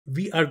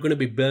we are going to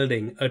be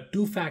building a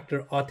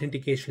two-factor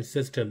authentication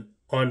system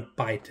on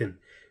Python.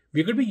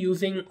 We're going to be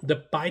using the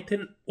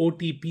Python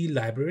OTP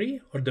library,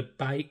 or the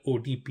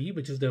PyOTP,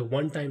 which is the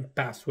one-time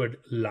password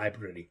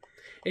library.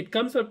 It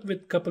comes up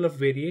with a couple of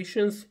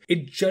variations.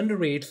 It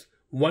generates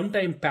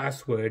one-time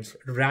passwords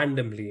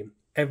randomly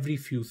every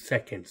few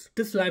seconds.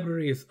 This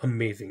library is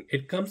amazing.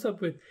 It comes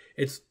up with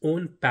its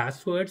own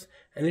passwords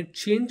and it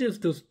changes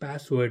those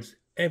passwords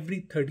every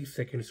 30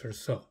 seconds or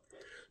so.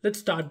 Let's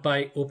start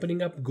by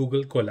opening up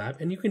Google Colab,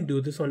 and you can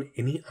do this on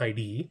any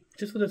IDE.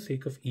 Just for the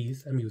sake of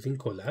ease, I'm using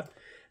Colab,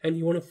 and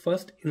you want to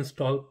first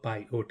install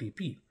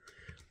PyOTP.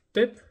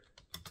 Pip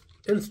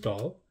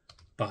install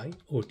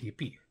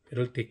PyOTP.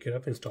 It'll take care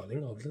of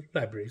installing all the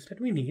libraries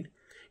that we need.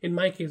 In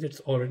my case,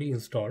 it's already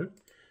installed.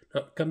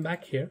 Now come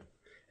back here,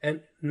 and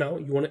now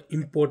you want to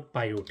import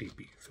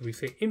PyOTP. So we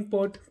say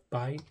import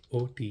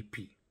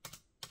PyOTP.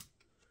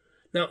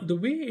 Now the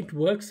way it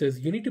works is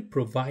you need to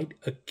provide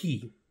a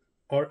key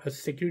or a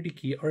security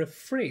key or a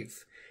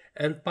phrase,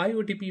 and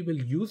PyOTP will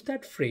use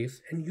that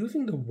phrase, and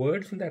using the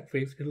words in that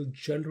phrase, it will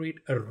generate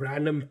a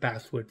random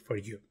password for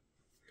you.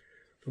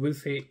 So we'll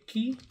say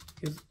key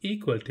is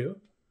equal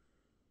to,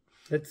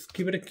 let's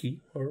give it a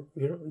key, or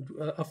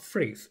a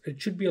phrase.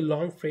 It should be a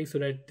long phrase so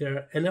that there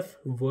are enough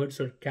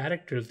words or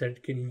characters that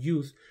it can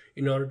use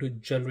in order to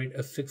generate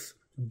a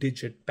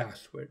 6-digit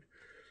password.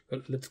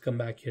 So let's come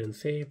back here and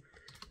say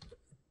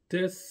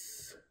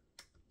this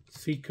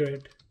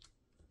secret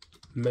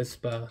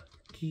Misbah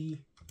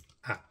key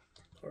app,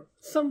 or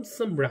some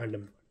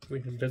random.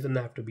 It doesn't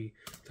have to be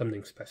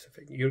something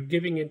specific. You're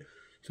giving it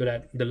so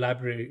that the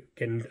library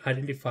can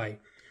identify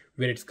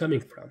where it's coming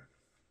from.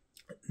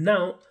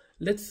 Now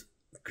let's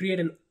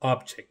create an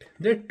object.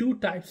 There are two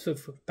types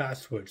of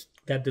passwords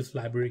that this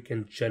library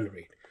can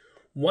generate.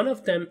 One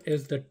of them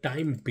is the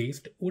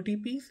time-based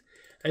OTPs,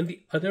 and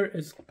the other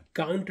is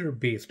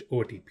counter-based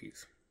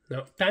OTPs.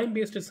 Now,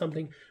 time-based is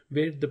something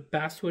where the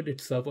password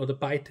itself, or the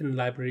Python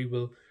library,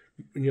 will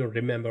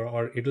remember,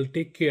 or it'll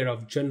take care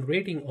of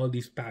generating all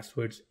these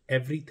passwords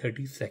every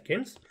 30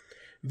 seconds,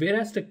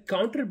 whereas the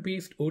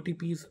counter-based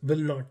OTPs will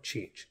not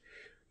change.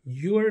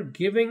 You are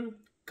giving a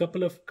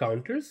couple of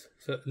counters.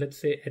 So let's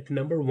say at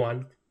number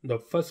 1, the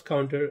first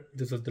counter,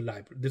 this is the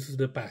library, this is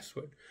the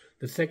password.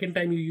 The second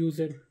time you use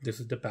it, this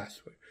is the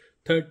password.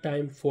 Third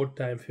time, fourth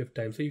time, fifth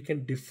time. So you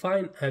can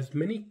define as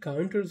many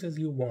counters as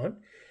you want,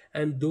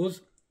 and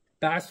those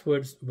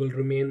passwords will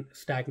remain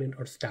stagnant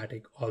or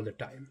static all the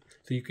time.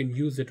 So you can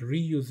use it,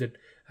 reuse it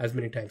as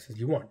many times as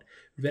you want.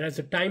 Whereas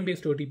the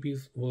time-based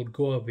OTPs will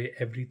go away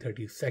every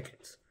 30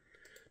 seconds.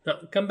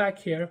 Now come back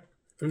here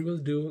and we'll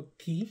do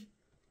key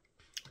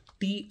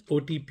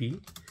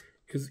TOTP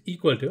is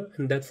equal to,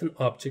 and that's an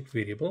object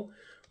variable.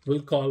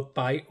 We'll call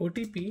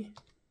PyOTP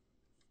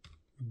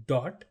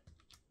dot.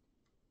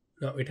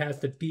 Now it has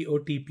the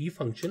TOTP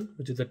function,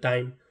 which is a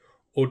time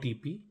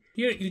OTP.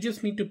 Here you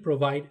just need to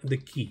provide the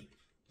key.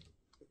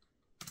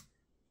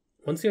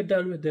 Once you're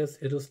done with this,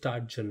 it'll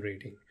start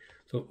generating.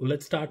 So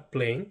let's start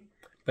playing,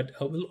 but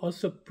I will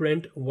also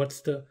print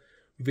what's the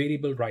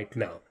variable right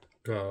now.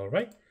 All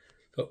right.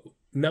 So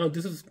now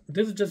this is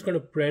just going to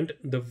print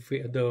the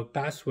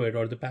password,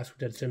 or the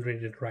password that's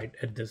generated right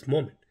at this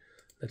moment.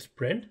 Let's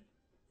print,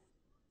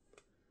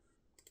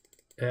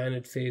 and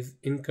it says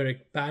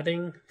incorrect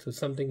padding. So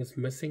something is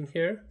missing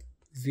here.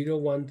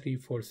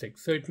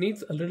 01346. So it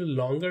needs a little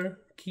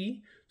longer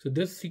key. So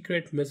this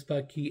secret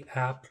Misbah key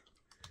app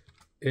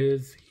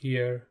is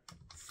here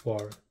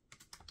for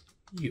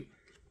you.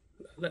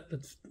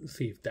 Let's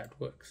see if that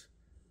works.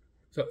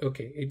 So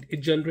okay, it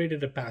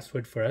generated a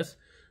password for us,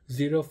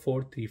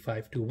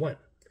 043521.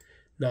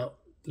 Now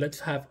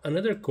let's have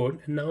another code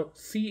and now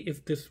see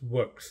if this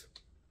works.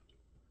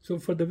 So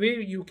for the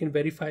way you can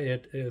verify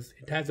it is,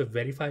 it has a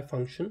verify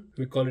function.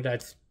 We call it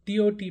as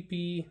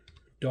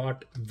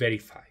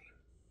TOTP.verify.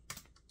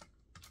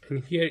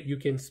 And here you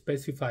can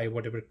specify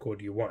whatever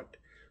code you want.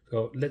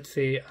 So let's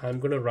say I'm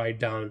going to write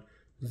down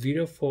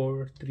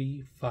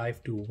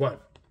 043521,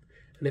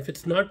 and if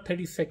it's not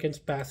 30 seconds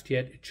past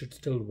yet, it should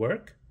still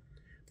work,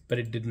 but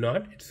it did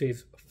not. It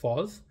says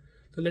false.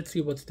 So let's see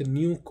what's the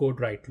new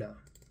code right now.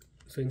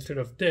 So instead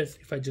of this,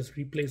 if I just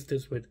replace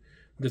this with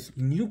this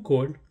new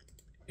code,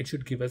 it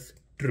should give us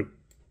true.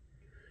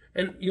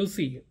 And you'll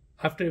see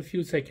after a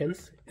few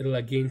seconds, it'll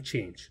again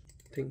change.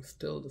 Things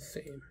still the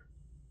same.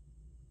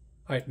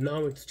 All right,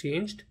 now it's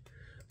changed.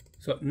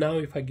 So now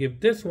if I give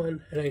this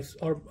one, and if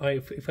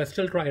I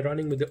still try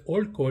running with the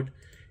old code,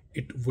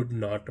 it would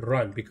not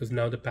run because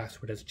now the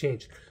password has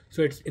changed.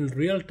 So it's in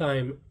real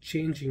time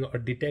changing or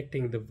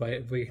detecting the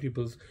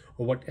variables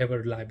or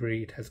whatever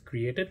library it has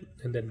created.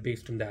 And then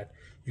based on that,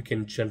 you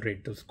can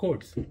generate those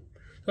codes.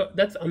 So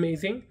that's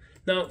amazing.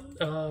 Now,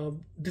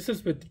 this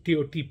is with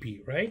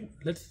TOTP, right?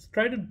 Let's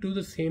try to do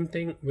the same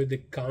thing with the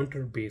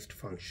counter-based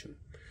function.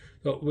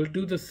 So we'll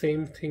do the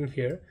same thing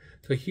here.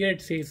 So here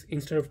it says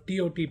instead of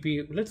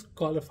TOTP, let's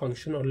call a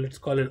function, or let's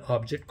call an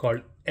object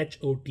called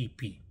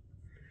HOTP.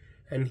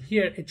 And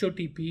here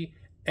HOTP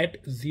at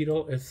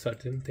 0 is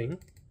certain thing,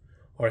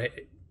 or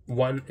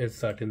 1 is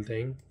certain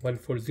thing,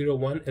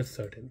 1401 is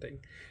certain thing,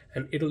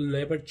 and it'll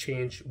never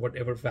change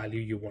whatever value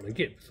you want to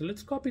give. So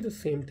let's copy the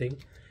same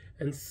thing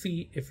and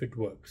see if it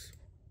works.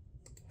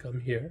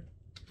 Come here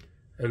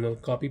and we'll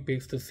copy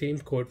paste the same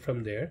code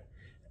from there,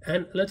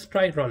 and let's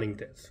try running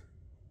this.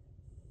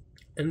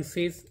 And it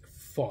says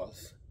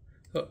false.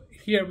 So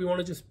here we want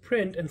to just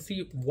print and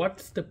see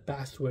what's the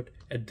password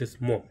at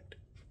this moment.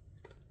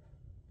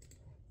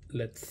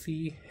 Let's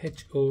see,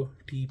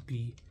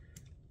 HOTP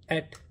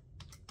at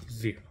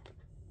 0.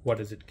 What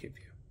does it give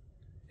you?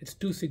 It's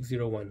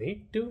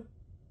 260182,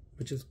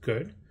 which is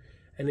good.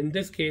 And in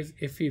this case,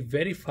 if we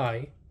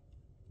verify,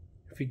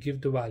 if we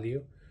give the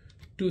value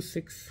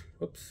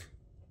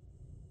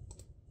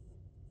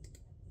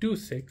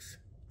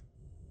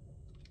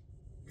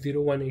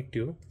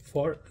 260182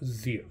 for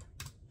 0.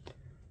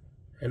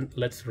 And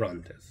let's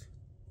run this.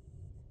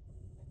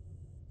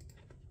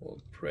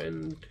 We'll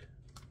print.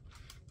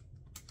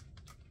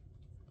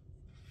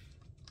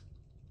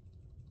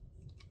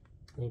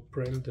 We'll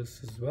print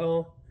this as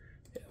well.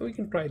 Yeah, we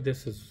can try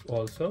this as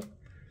also.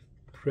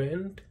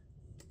 Print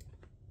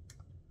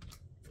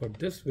for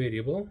this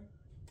variable,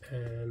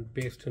 and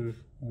based on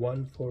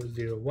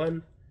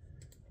 1401,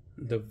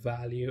 the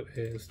value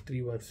is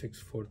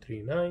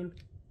 316439,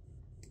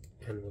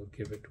 and we'll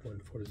give it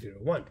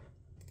 1401.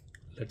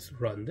 Let's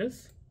run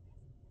this,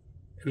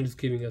 and it's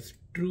giving us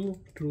true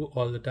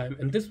all the time,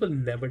 and this will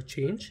never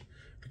change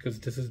because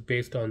this is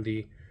based on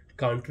the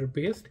counter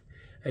based.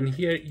 And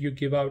here you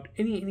give out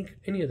any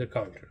other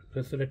counter.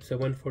 So let's say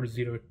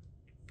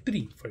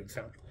 1403, for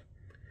example.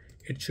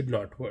 It should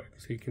not work.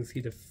 So you can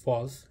see the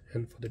false,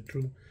 and for the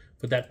true,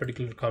 for that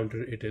particular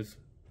counter, it is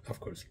of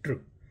course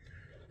true.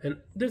 And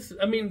this,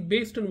 I mean,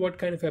 based on what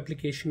kind of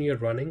application you're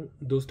running,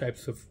 those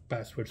types of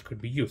passwords could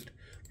be used.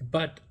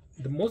 But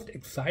the most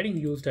exciting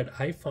use that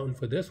I found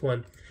for this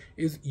one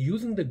is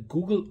using the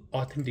Google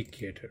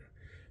Authenticator.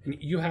 And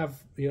you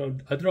have,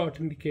 other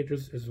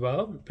authenticators as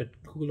well,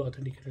 but Google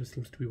Authenticator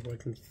seems to be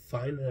working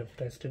fine. I've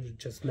tested it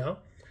just now.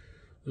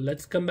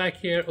 Let's come back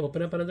here,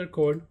 open up another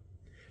code.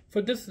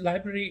 For this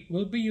library,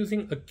 we'll be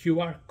using a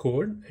QR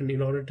code, and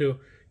in order to,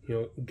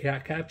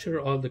 capture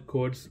all the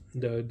codes,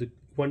 the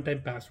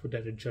one-time password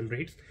that it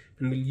generates,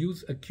 and we'll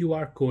use a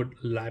QR code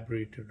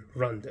library to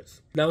run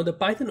this. Now, the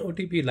Python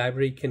OTP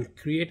library can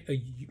create a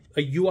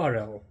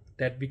URL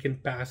that we can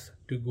pass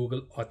to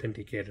Google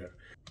Authenticator.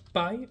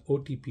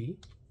 pyotp.totp,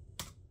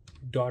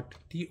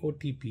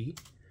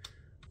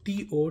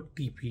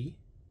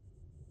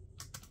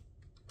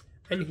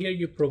 and here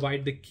you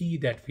provide the key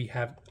that we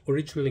have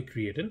originally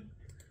created.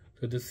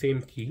 So the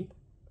same key.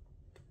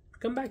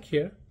 Come back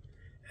here,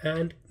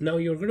 and now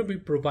you're going to be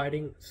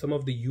providing some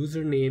of the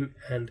username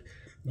and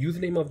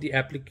username of the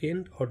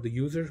applicant or the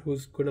user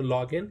who's going to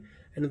log in,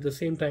 and at the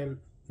same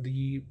time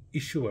the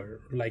issuer,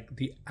 like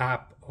the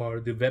app or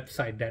the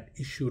website that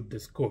issued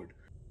this code.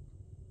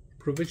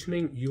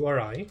 Provisioning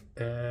URI,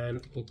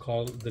 and we'll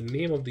call the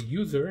name of the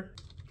user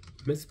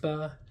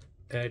Misbah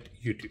at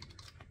YouTube.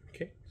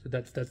 Okay, so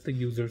that's the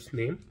user's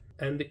name,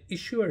 and the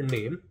issuer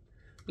name,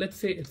 let's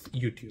say it's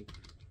YouTube.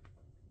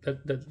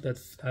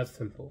 That's as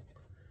simple.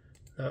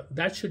 Now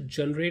that should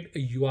generate a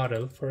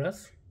URL for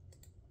us,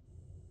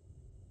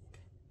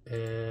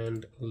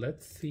 and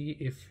let's see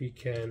if we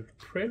can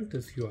print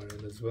this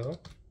URL as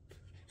well,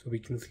 so we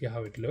can see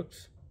how it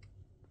looks.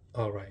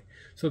 All right,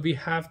 so we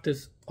have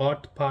this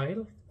auth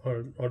pile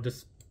or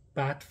this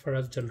path for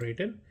us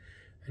generated,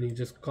 and you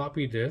just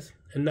copy this,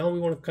 and now we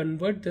want to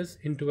convert this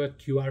into a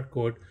QR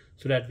code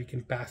so that we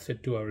can pass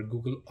it to our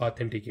Google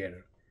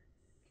Authenticator.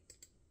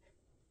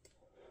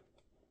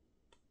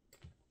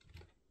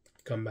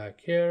 Come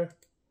back here.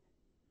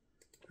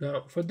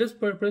 Now for this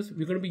purpose,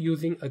 we're going to be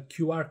using a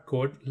QR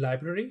code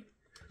library.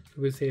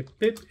 So we say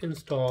pip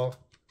install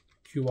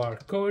QR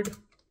code,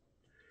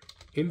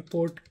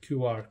 import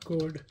QR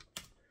code,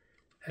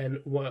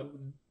 and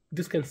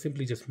this can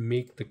simply just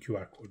make the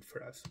QR code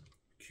for us.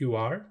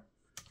 QR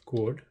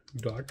code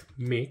dot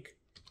make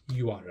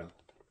URL,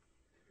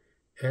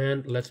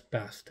 and let's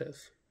pass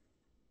this.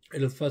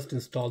 It'll first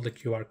install the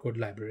QR code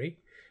library,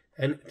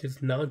 and it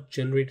has now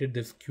generated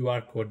this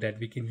QR code that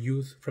we can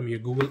use from your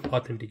Google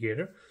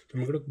Authenticator. So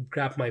I'm going to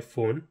grab my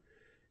phone,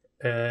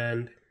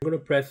 and I'm going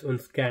to press on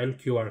scan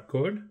QR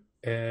code,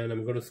 and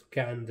I'm going to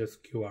scan this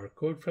QR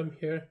code from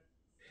here.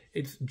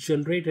 It's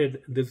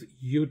generated this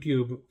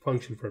YouTube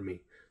function for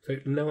me. So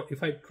now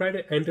if I try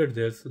to enter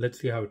this, let's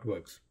see how it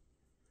works.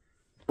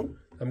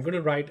 I'm going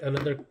to write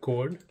another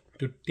code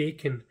to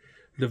take in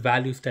the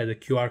values that the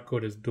QR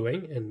code is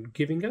doing and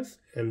giving us,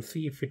 and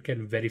see if it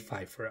can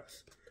verify for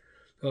us.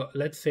 So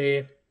let's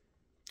say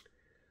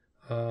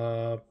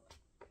we're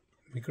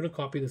going to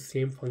copy the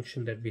same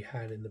function that we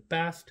had in the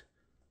past.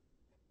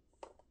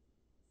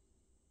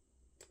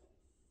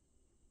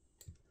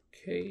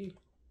 Okay.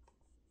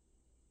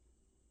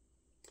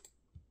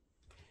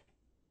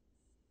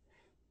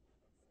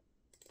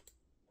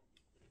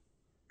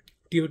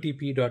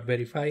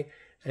 TOTP.verify,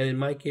 and in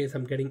my case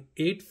I'm getting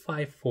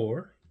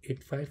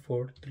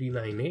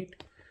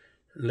 854,398.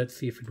 Let's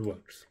see if it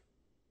works.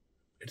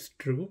 It's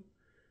true.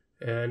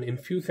 and in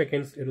few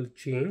seconds it'll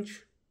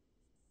change.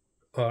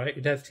 All right,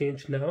 it has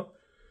changed now.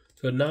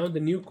 So now the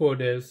new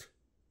code is,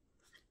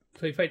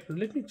 so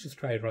let me just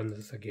try run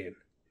this again.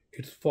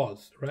 It's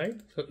false,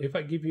 right? So if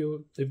I give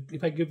you,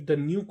 if I give the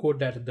new code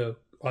that the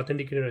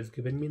authenticator has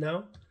given me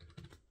now,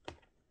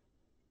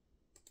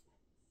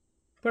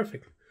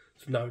 perfect.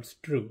 So now it's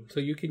true. So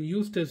you can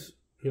use this,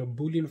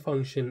 Boolean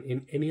function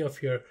in any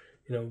of your,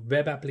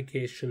 web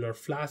application or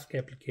Flask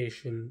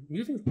application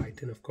using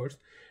Python, of course,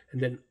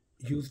 and then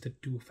use the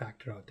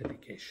two-factor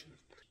authentication.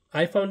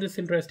 I found this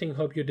interesting.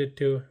 Hope you did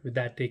too. With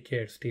that, take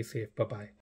care. Stay safe. Bye-bye.